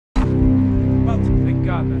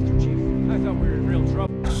God, Master Chief. I thought we were in real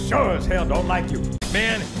trouble. Sure as hell don't like you.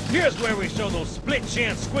 Man, here's where we show those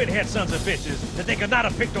split-chin squid-head sons of bitches that they could not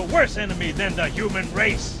have picked a worse enemy than the human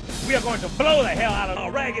race. We are going to blow the hell out of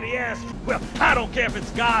a raggedy ass. Well, I don't care if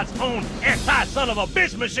it's God's own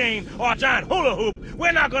anti-son-of-a-bitch machine or a giant hula hoop.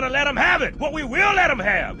 We're not going to let them have it. What we will let them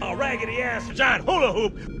have, a raggedy ass giant hula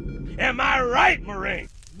hoop. Am I right, Marine?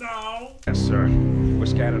 No. Yes, sir. We're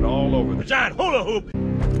scattered all over The giant hula hoop.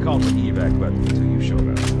 called for evac, but until you showed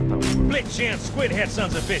up, I thought we were... Split-chin squid-head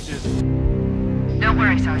sons of bitches. Don't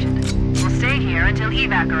worry, Sergeant. We'll stay here until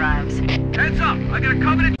evac arrives. Heads up! I got a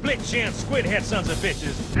covenant. Split-chin squid-head sons of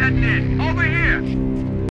bitches. Heading in. Over here.